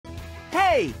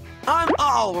Hey, I'm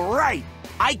all right.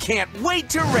 I can't wait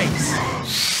to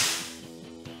race.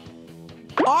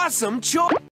 Awesome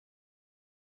choice.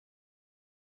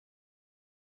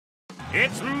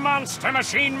 It's Monster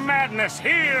Machine Madness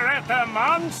here at the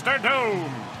Monster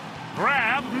Dome.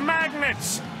 Grab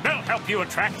magnets. They'll help you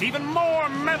attract even more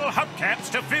metal hubcaps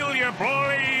to fill your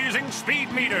blazing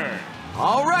speed meter.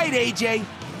 All right, AJ.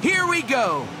 Here we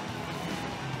go.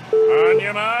 On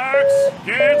your marks,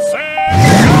 get set,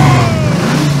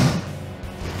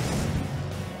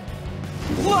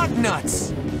 go! Lug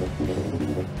nuts.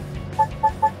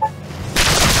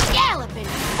 Galloping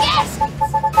gaskets!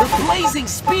 The blazing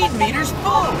speed meter's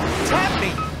full. Tap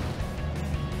me.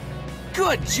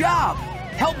 Good job.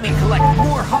 Help me collect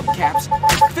more hubcaps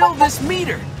and fill this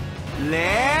meter.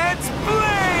 Let's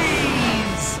blaze!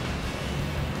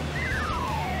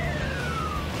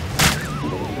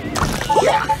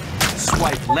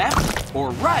 Swipe left or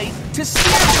right to steer.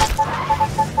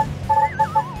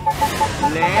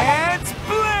 Let's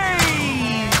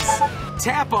blaze!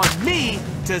 Tap on me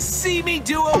to see me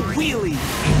do a wheelie.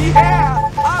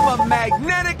 Yeah, I'm a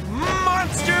magnetic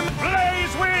monster.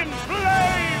 Blaze wins!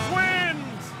 Blaze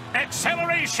wins!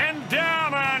 Acceleration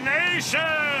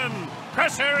domination!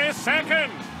 Crusher is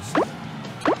second.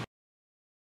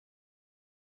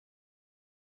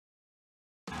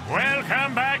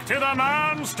 Welcome back to the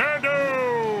Monster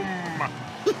Dome!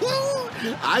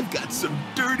 I've got some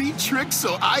dirty tricks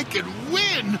so I can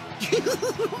win!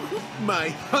 My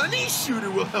honey shooter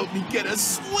will help me get a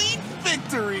sweet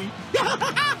victory!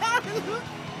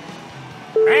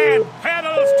 And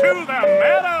pedals to the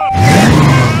metal!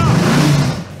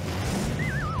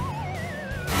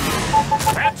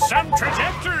 That's some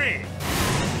trajectory!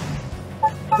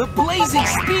 The blazing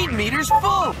speed meter's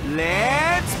full.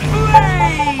 Let's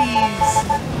blaze!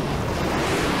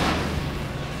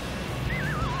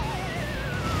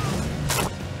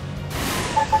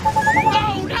 No,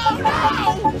 no,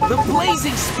 no! The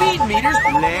blazing speed meter's...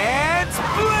 Let's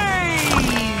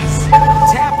blaze!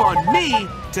 Tap on me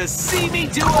to see me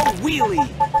do a wheelie.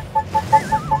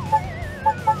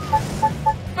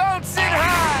 Bounce it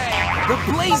high! The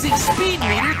blazing speed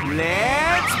meter...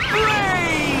 Let's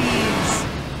blaze!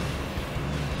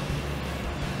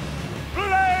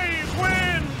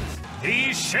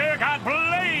 He's sure got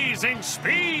blazing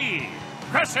speed.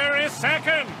 Crusher is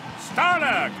second.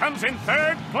 Starla comes in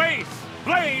third place.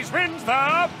 Blaze wins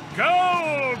the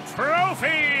gold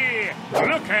trophy.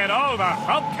 Look at all the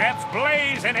hubcaps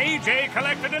Blaze and AJ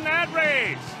collected in that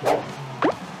race.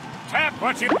 Tap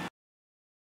what you...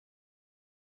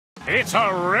 It's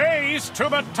a race to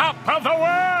the top of the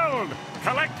world.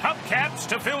 Collect hubcaps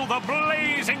to fill the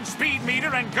blazing speed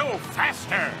meter and go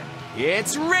faster.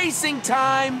 It's racing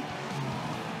time.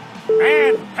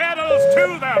 And pedals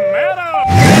to the metal!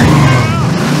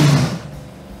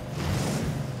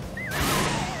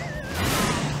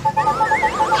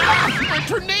 My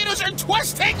tornadoes are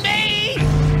twisting me!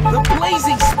 The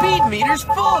blazing speed meter's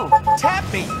full. Tap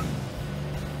me.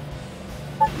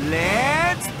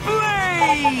 Let's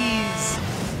blaze!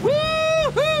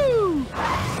 Woohoo!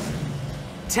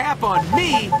 Tap on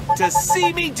me to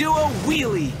see me do a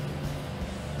wheelie.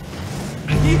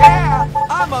 Yeah,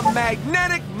 I'm a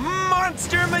magnetic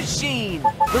monster machine.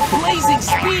 The blazing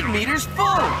speed meter's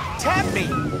full. Tap me.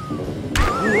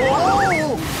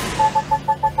 Whoa!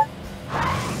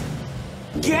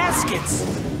 Gaskets.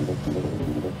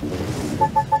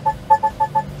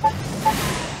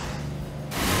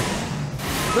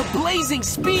 The blazing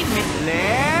speed meter.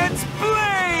 Let's blaze!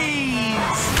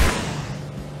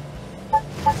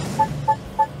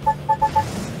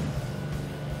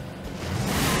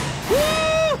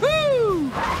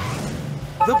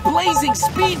 The blazing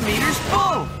speed meter's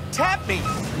full. Tap me.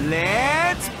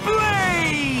 Let's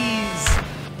blaze!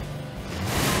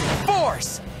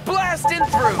 Force blasting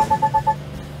through.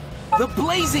 The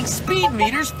blazing speed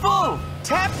meter's full.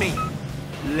 Tap me.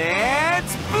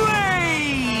 Let's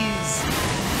blaze!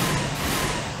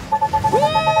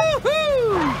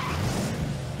 Woohoo!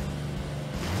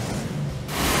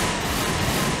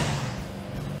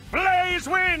 Blaze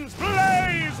wins!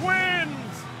 Blaze wins!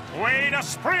 Way to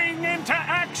spring into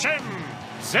action!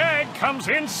 Zeg comes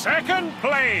in second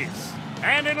place.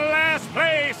 And in last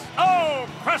place, oh,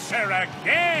 Crusher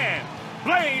again!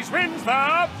 Blaze wins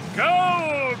the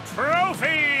gold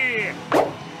trophy!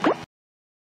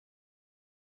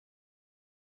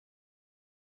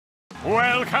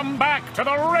 Welcome back to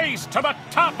the race to the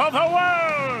top of the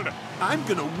world! I'm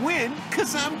gonna win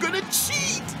because I'm gonna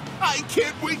cheat! I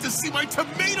can't wait to see my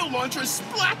tomato launcher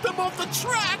splat them off the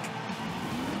track!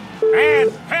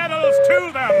 And pedals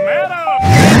to the metal!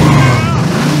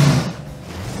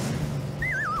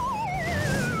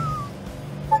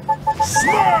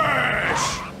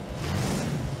 Smash!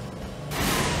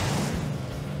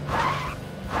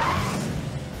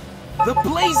 The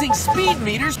blazing speed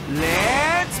meters.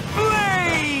 Let's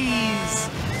blaze!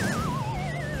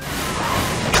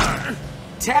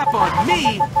 Tap on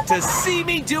me to see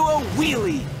me do a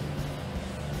wheelie.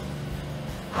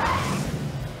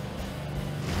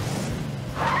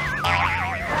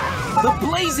 The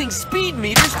blazing speed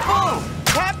meter's full.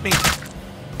 Tap me.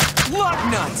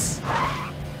 Lug nuts.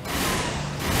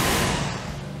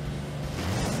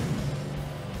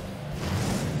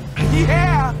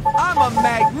 Yeah, I'm a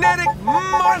magnetic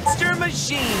monster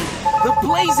machine. The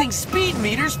blazing speed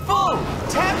meter's full.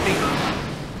 Tap me.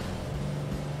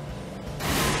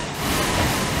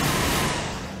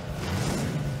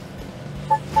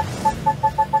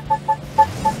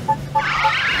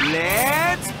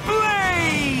 Let's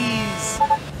blaze!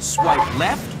 Swipe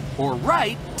left or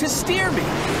right to steer me.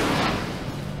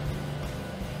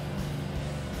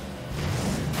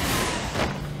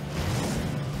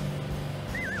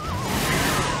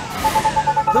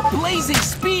 The blazing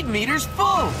speed meter's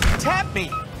full. Tap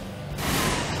me.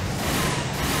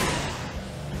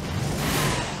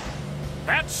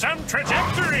 That's some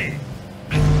trajectory.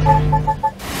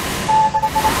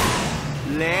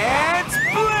 Let's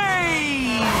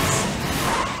blaze!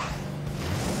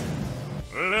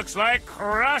 Looks like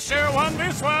Crusher won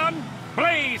this one.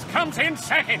 Blaze comes in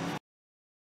second.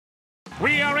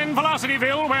 We are in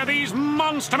Velocityville, where these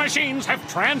monster machines have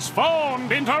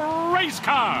transformed into race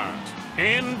cars.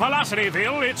 In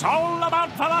Velocityville, it's all about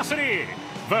velocity.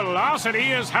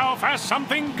 Velocity is how fast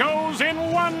something goes in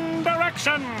one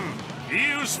direction.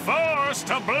 Use force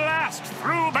to blast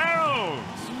through barrels.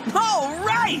 All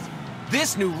right!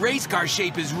 This new race car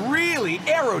shape is really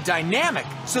aerodynamic,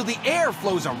 so the air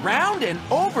flows around and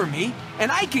over me,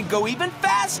 and I can go even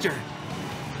faster.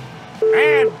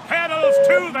 And pedals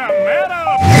to the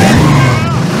metal.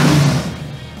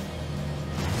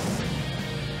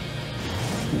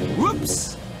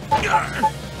 Whoops!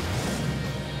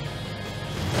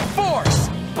 Force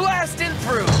blasting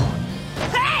through.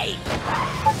 Hey!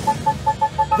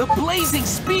 The blazing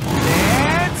speed.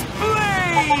 Let's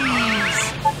blaze!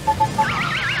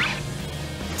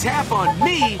 Tap on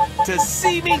me to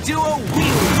see me do a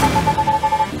wheelie.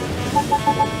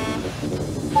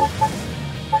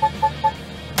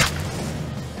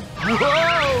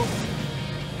 Whoa!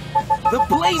 The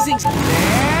blazing.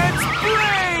 Let's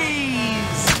blaze!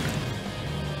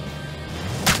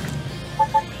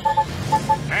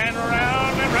 And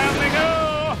round they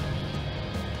go.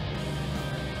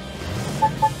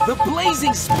 The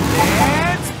blazing.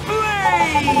 Let's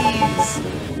blaze!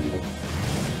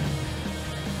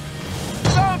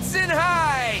 Bouncing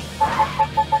high!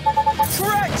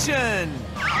 Traction!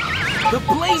 The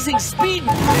blazing speed.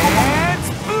 Let's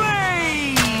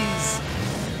blaze!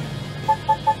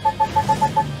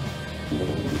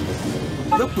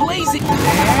 The blazing.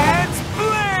 Let's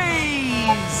blaze!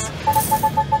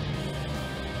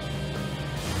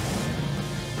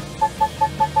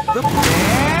 The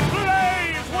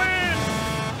Blaze wins!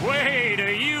 Way to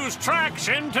use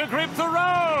traction to grip the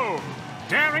road.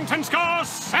 Darrington scores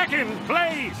second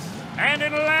place. And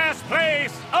in last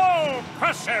place, oh,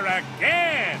 Crusher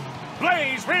again.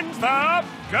 Blaze wins the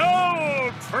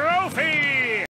gold trophy.